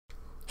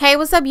Hey,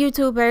 what's up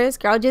YouTubers?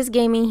 Girl Just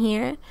Gaming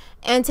here,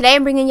 and today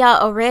I'm bringing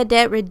y'all a Red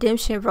Dead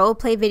Redemption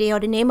roleplay video.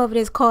 The name of it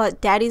is called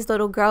Daddy's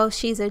Little Girl,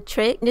 She's a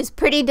Trick. And it's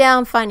pretty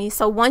damn funny,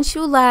 so once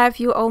you laugh,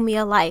 you owe me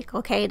a like,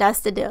 okay? That's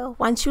the deal.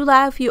 Once you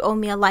laugh, you owe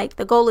me a like.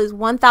 The goal is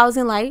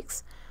 1,000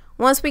 likes.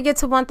 Once we get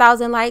to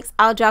 1,000 likes,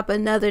 I'll drop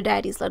another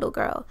Daddy's Little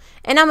Girl.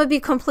 And I'm gonna be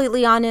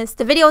completely honest,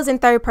 the video is in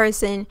third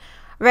person.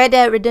 Red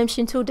Dead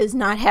Redemption 2 does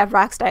not have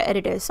Rockstar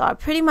editors, so I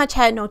pretty much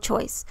had no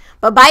choice.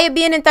 But by it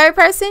being in third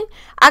person,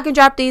 I can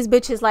drop these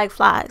bitches like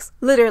flies.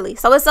 Literally.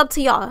 So it's up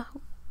to y'all.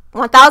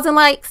 1,000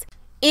 likes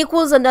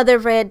equals another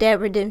Red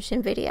Dead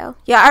Redemption video.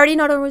 Y'all already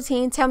know the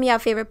routine. Tell me your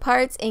favorite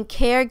parts and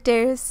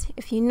characters.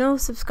 If you're new,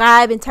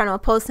 subscribe and turn on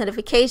post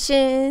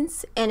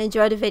notifications. And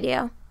enjoy the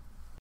video.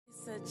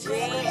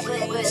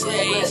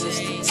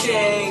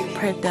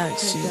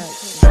 Production.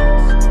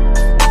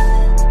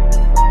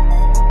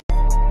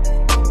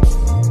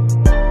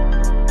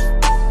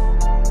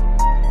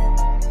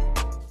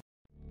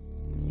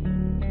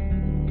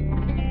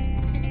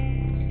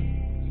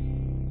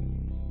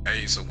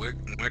 Hey, so when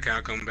can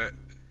I come back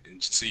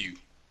and see you?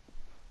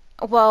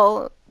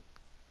 Well,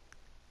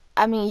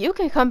 I mean, you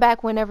can come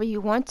back whenever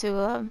you want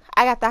to.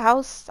 I got the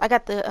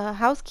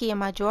house key in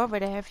my drawer over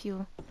there if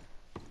you...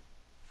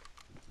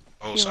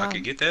 Oh, so I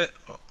can get that?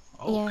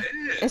 Oh, yeah,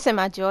 man. it's in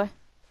my drawer.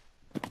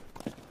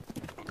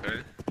 Okay.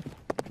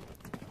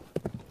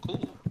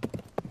 Cool.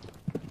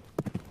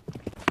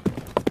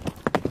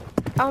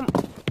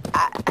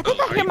 I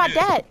think I hear my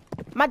dad.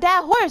 My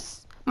dad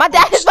horse. My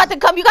dad is about to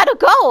come. You gotta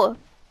go.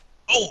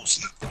 Oh,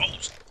 snap.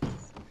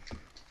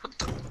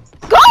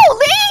 Go,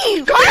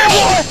 leave! Come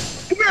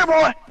here,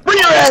 boy! Bring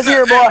your ass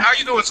here, boy! How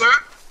you doing, sir?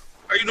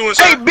 How you doing,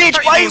 sir? Hey,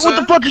 bitch, what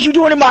the fuck is you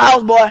doing in my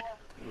house, boy?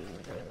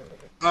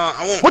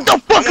 What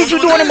the fuck is you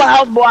doing in my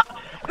house, boy?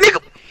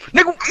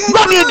 Nigga,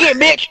 lie to me again,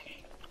 bitch!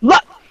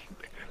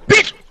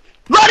 Bitch,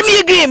 lie to me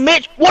again,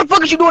 bitch! What the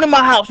fuck is you doing in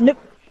my house, nigga?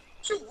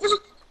 Shoot, what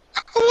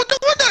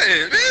that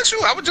is, man?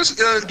 Shoot, I was just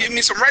getting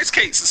me some rice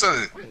cakes or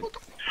something.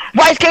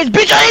 Rice cakes,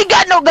 bitch! I ain't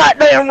got no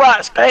goddamn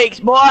rice cakes,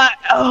 boy.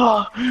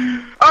 Oh,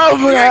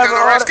 I'm gonna have a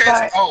heart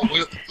attack. Oh,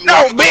 well,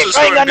 no, bitch,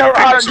 I ain't got no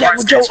heart attack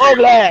with your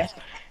ugly ass.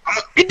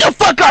 Get the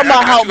fuck out of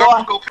my house,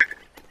 boy.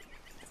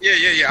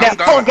 Yeah. That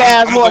fuck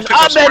ass boy.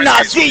 I better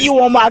not see you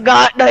on my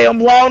goddamn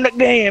lawn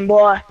again,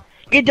 boy.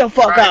 Get the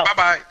fuck out.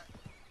 Bye.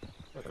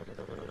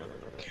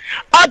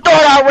 I thought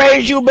I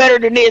raised you better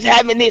than this,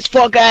 having this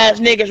fuck ass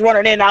niggas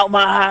running in and out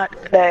my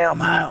damn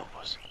house.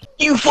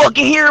 You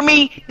fucking hear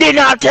me? Didn't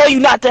I tell you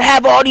not to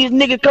have all these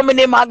niggas coming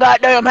in my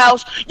goddamn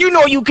house? You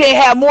know you can't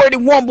have more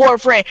than one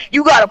boyfriend.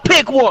 You gotta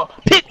pick one.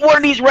 Pick one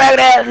of these ragged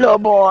ass little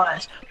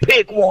boys.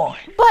 Pick one.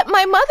 But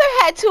my mother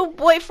had 2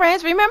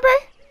 boyfriends, remember?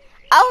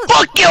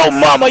 Fuck your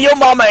mama. Your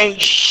mama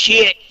ain't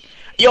shit.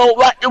 Yo,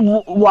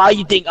 why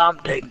you think I'm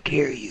taking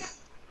care of you?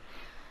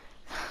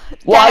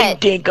 Why you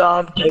think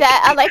I'm taking care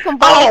of you? I like them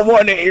both. I don't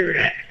want to hear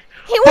that.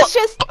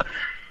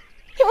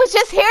 He was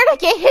just here to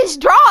get his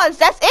draws.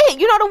 That's it.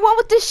 You know, the one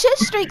with the shit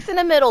streaks in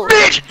the middle.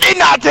 Bitch,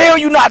 didn't I tell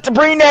you not to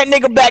bring that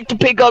nigga back to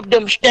pick up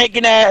them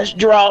stinking ass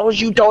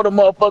draws? You told them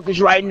motherfuckers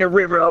right in the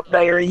river up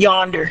there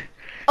yonder.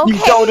 Okay. You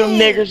told them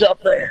niggas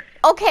up there.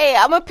 Okay,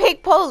 I'm gonna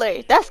pick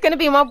Polar. That's gonna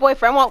be my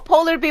boyfriend. I want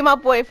Polar to be my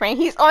boyfriend.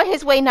 He's on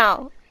his way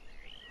now.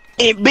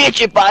 And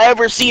bitch, if I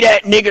ever see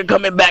that nigga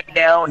coming back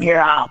down here,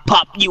 I'll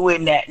pop you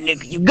in that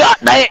nigga. You got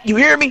that? You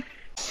hear me?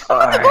 I'm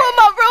gonna go in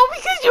my room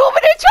because you over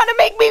there trying to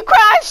make me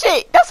cry and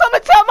shit. That's what I'm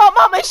gonna tell my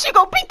mama and she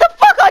gonna beat the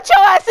fuck out your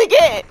ass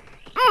again.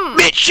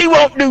 Bitch, she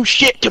won't do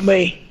shit to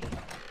me.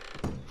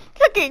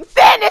 I can't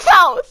stand this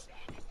house.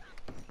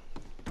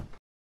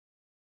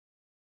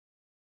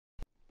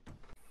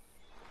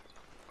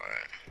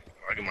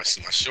 I can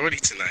see my shorty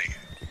tonight.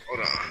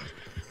 Hold on.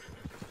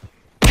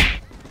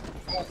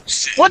 Oh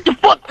shit. What the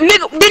fuck,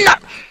 nigga?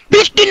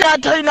 Didn't I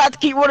tell you not to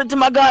keep running to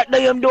my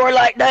goddamn door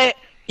like that?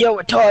 Yo,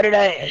 retarded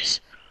ass.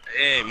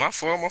 Hey, my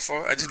fault.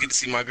 I just get to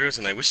see my girl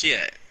tonight. Where's she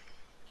at?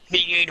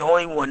 You ain't the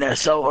only one that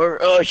saw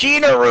her. She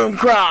in her room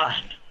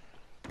crying.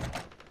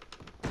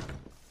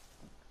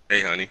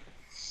 Hey, honey.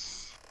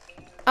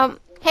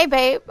 Hey,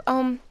 babe.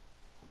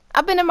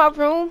 I've been in my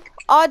room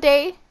all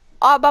day,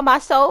 all by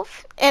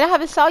myself, and I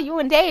haven't saw you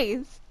in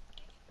days.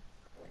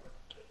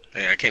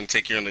 Hey, I came to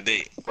take you on a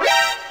date.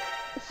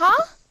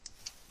 Huh?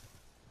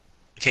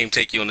 I came to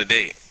take you on a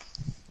date.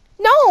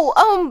 No,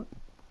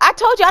 I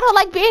told you I don't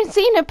like being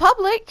seen in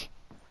public.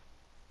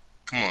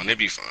 Come on, it'd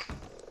be fun.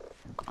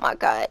 Oh my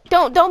god.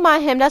 Don't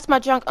mind him. That's my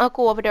drunk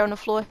uncle over there on the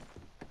floor.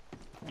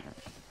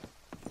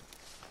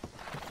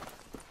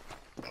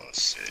 Oh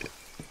shit.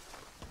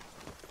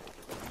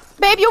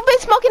 Babe, you been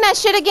smoking that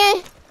shit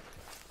again?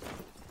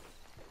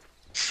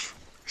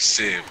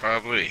 Shit,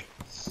 probably.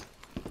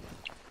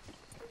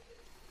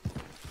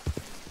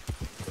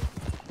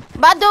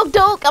 Bye,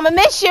 Duke. I'ma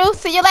miss you.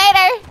 See you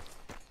later.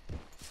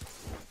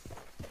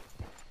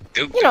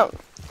 Duke. You know,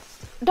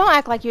 don't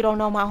act like you don't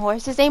know my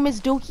horse. His name is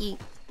Dookie.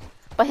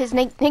 But his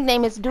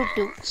nickname is Duke.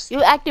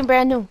 You acting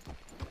brand new.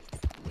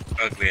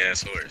 Ugly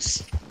ass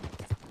horse.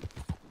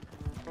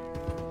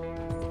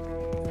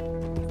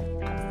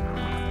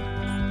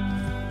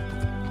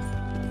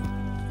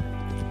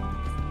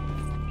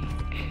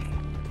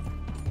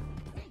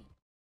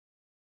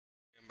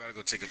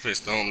 about to go take a piss.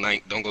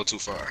 Don't go too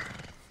far.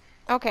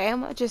 Okay,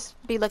 I'm gonna just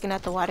be looking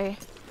at the water.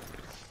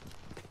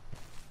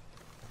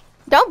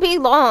 Don't be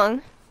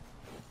long.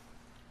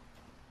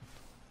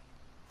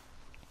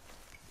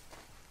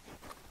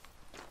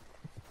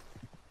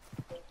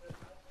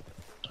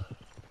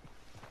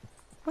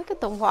 Look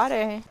at the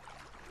water.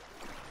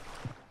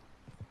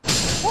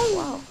 Oh,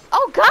 wow.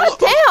 Oh, god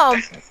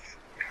damn!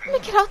 Let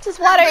me get out this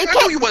water. I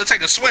know you want to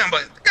take a swim,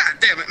 but god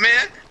damn it,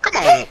 man. Come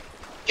on.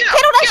 Get out,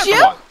 Kato, that's get out you?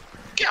 the water.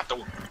 Get out the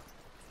water.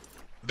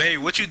 Babe,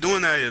 what you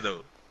doing out here,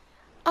 though?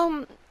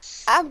 I'm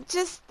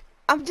just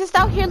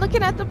out here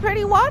looking at the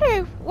pretty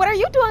water. What are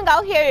you doing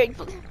out here?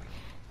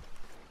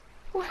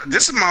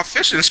 This is my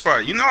fishing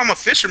spot. You know I'm a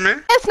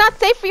fisherman. It's not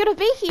safe for you to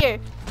be here.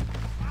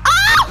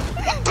 Oh!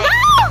 No!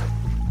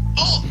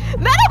 Oh.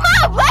 Let him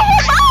out! Let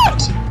him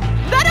out!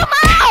 Let him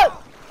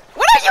out!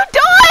 What are you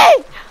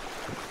doing?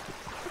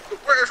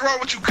 What is wrong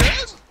with you,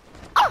 cuz?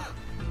 Oh.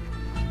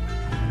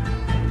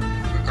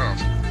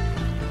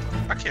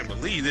 I can't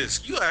believe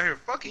this. You out here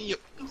fucking you.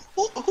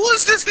 Who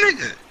is this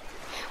nigga?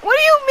 What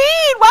do you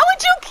mean? Why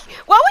would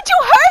you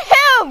hurt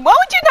him? Why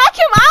would you knock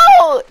him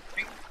out?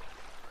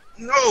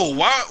 No,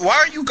 why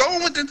are you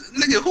going with the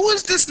nigga? Who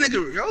is this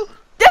nigga, yo?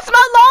 This is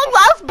my long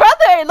lost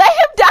brother. Let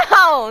him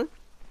down.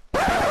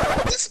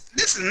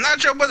 This is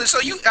not your brother. So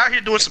you out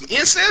here doing some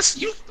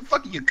incest? You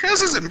fucking your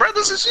cousins and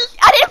brothers and shit?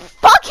 I didn't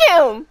fuck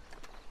him.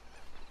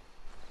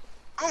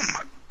 Oh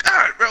my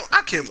god, bro!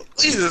 I can't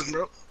believe this,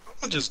 bro. I'm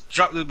gonna just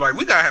drop this bike.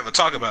 We gotta have a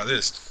talk about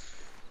this.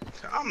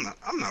 I'm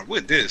not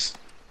with this.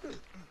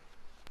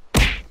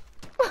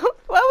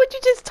 Why would you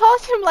just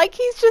toss him like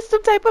he's just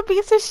some type of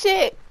piece of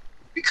shit?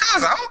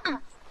 Because I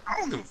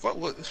don't give a fuck.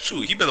 What?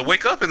 Shoot, he better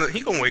wake up and he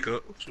gonna wake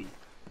up. Shoot.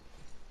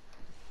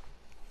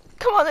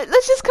 Come on,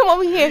 let's just come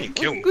over here. We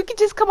can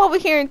just come over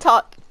here and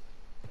talk.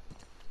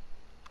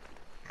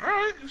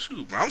 Alright,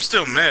 shoot, bro. I'm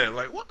still mad.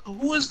 Like, what?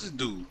 Who is this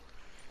dude?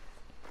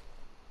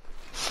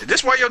 Is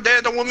this why your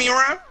dad don't want me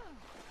around?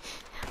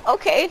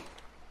 Okay.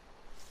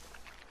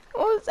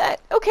 What was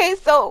that? Okay,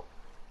 so,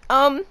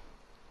 I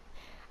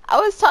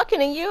was talking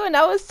to you and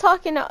I was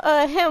talking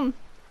to, him.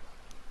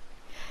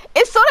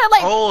 It's sort of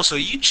like... Oh, so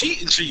you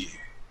cheating.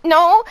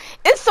 No,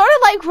 it's sort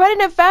of like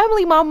running a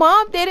family. My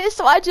mom did it,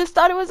 so I just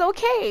thought it was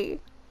okay.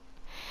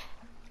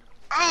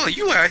 Oh,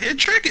 you out here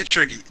tricky.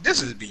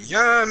 This is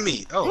beyond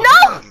me. Oh,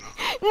 No.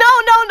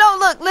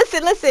 Look,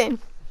 listen.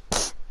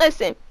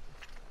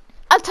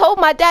 I told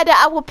my dad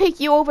that I will pick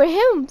you over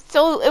him,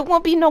 so it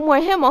won't be no more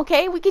him,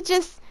 okay? We could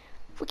just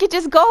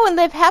go and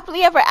live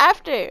happily ever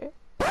after.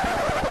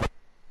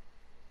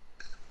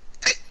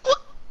 Hey, what?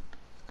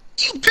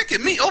 You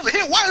picking me over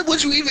here? Why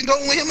would you even go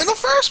with him in the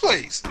first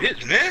place?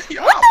 Bitch, man.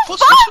 What the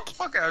fuck?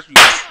 Fuck out you.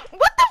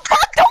 What the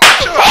fuck? Don't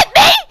hit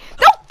me!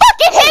 Don't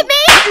fucking hit me!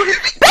 You hit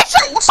me? Bitch,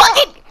 Yo, what's up?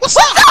 What's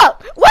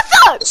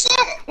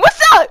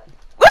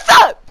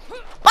up?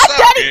 My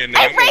daddy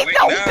ain't raised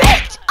no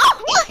bitch! Oh,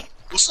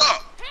 what's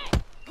up?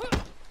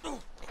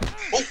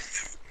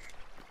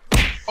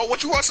 Oh,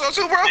 what you want some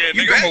too, bro? Yeah,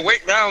 you nigga, I'm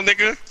awake now,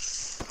 nigga.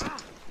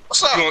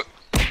 What's up?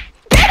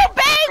 Get him,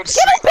 babe! Go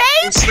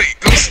sleep.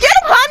 Get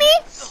him, honey!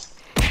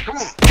 Come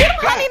on. Get him,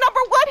 honey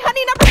number one,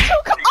 honey number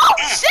two, come on,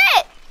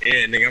 shit!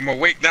 Yeah, nigga, I'm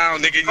awake now,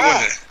 nigga. You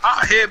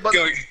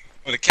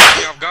wanna catch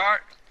me off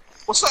guard?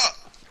 What's up?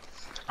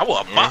 I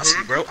was a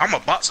boxer, bro. I'm a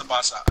boxer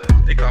out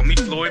there. They call me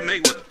Floyd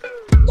Mayweather.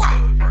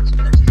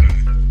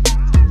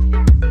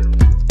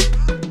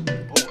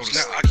 Oh,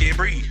 snap. I can't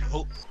breathe.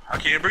 Oh, I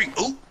can't breathe.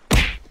 Oh.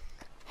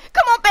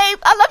 Come on, babe.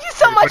 I love you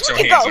so much.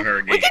 We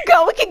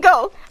can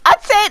go. I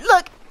said,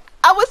 look,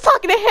 I was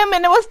talking to him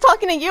and I was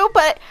talking to you,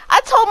 but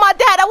I told my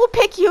dad I will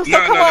pick you.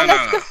 So come on,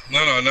 let's go.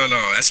 No.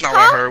 That's not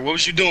what I heard. What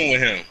was you doing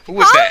with him? Who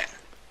was that?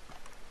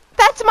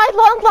 That's my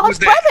long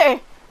lost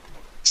brother.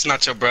 It's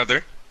not your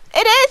brother.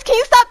 It is. Can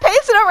you stop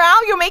pacing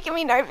around? You're making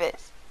me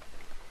nervous.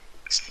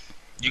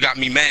 You got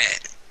me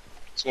mad.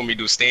 Just want me to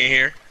do stay in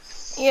here?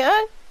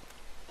 Yeah.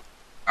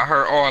 I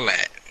heard all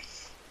that.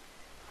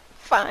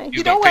 Fine.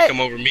 You know what? Pick him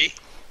over me?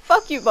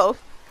 Fuck you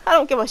both. I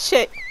don't give a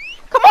shit.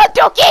 Come on,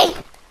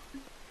 Dookie!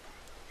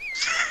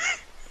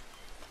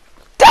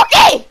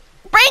 Dookie!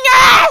 Bring your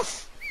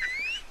ass!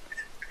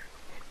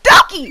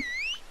 Dookie!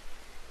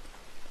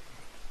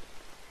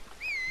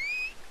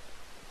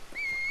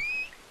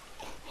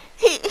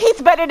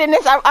 He's better than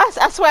this.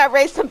 I swear I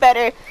raised him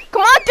better.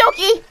 Come on,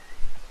 Dookie!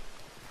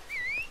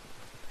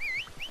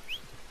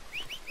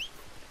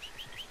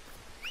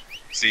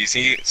 See,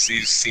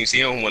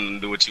 he don't want to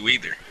do with you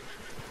either.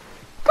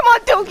 Come on,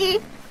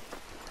 Dookie!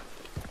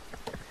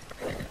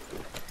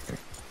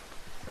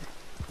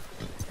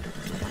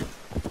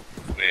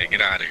 Man,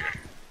 get out of here.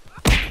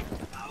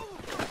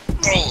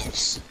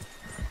 Close.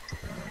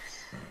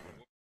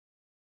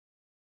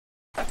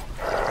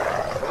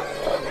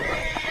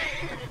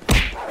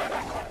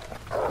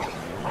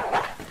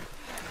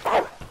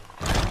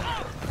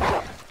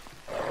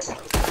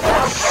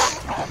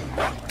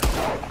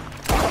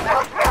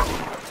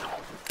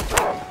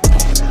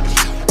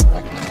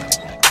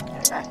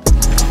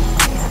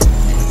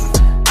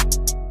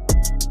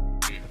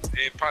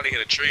 probably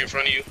hit a tree in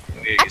front of you.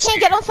 Yeah, I can't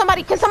get on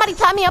somebody. Can somebody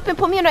tie me up and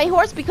put me on a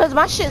horse because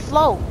my shit's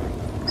slow?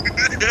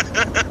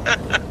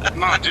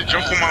 Nah, just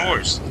jump on my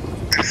horse.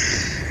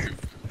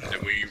 And then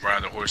we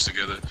ride the horse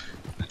together.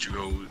 That you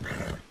go.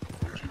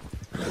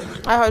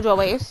 I heard your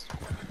ways.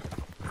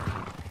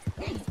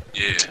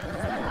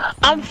 Yeah.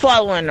 I'm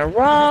following the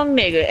wrong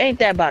nigga. Ain't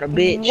that about a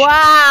bitch?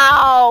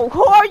 Wow.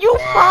 Who are you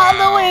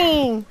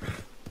following?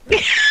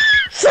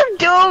 Some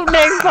dude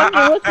named fucking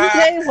what's his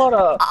name? Hold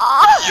up.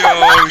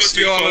 Yo,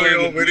 still all the way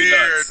over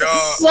there,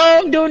 dog.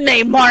 Some dude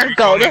named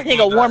Marco. That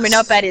nigga warming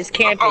up at his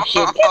camp and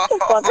shit. Get the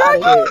fuck out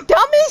of here.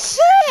 Dumb as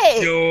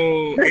shit.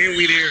 Yo, and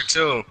we there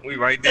too. We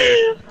right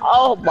there.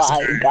 Oh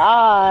my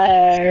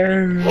god.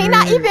 He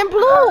not even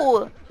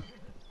blue.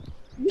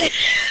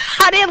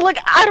 I didn't look.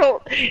 I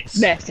don't.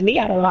 Next to me,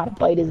 I don't know how to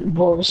play this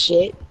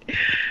bullshit.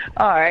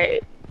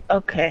 Alright.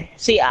 Okay.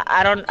 See,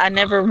 I don't. I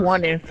never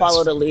won and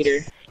follow the leader.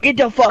 Get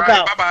the fuck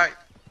out. Bye bye.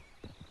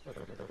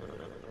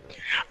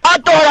 I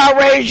thought I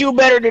raised you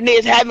better than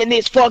this, having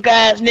this fuck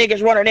ass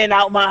niggas running in and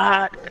out my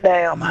hot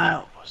damn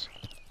house.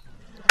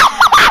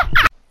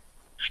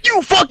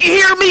 You fucking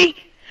hear me?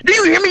 Do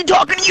you hear me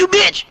talking to you,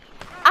 bitch?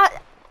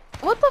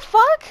 What the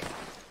fuck?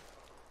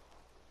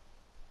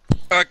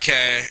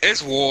 Okay,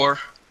 it's war.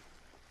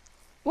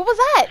 What was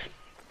that?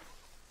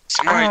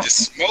 Somebody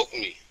just smoked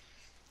me.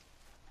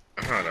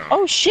 Hold on.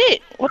 Oh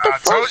shit! What the I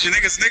fuck? told you,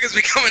 niggas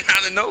be coming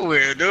out of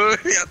nowhere, dude.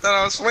 I thought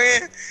I was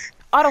playing.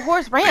 Oh, the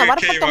horse ran. Why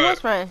the fuck the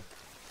horse ran?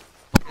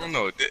 I don't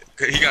know.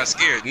 He got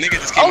scared. Nigga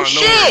just came Oh out of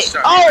nowhere. shit!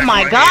 Oh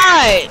my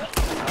god!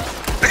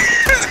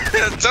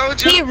 I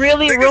told you. He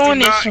really niggas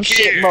ruined do not some care.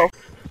 shit, bro.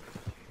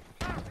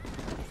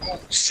 Oh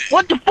shit.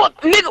 What the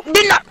fuck, nigga?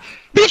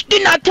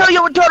 Didn't I tell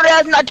your retarded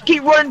ass not to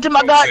keep running to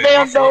my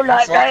goddamn Shit, door my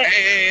like fault. that?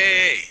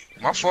 Hey.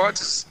 My fault.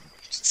 Just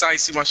sorry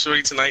to see my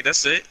shorty tonight.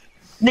 That's it.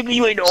 Nigga,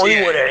 you ain't the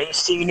only one that ain't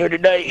seen her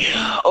today.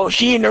 Oh,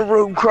 she in the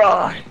room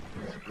crying.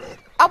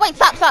 Oh wait,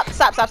 stop.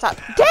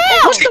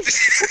 Damn!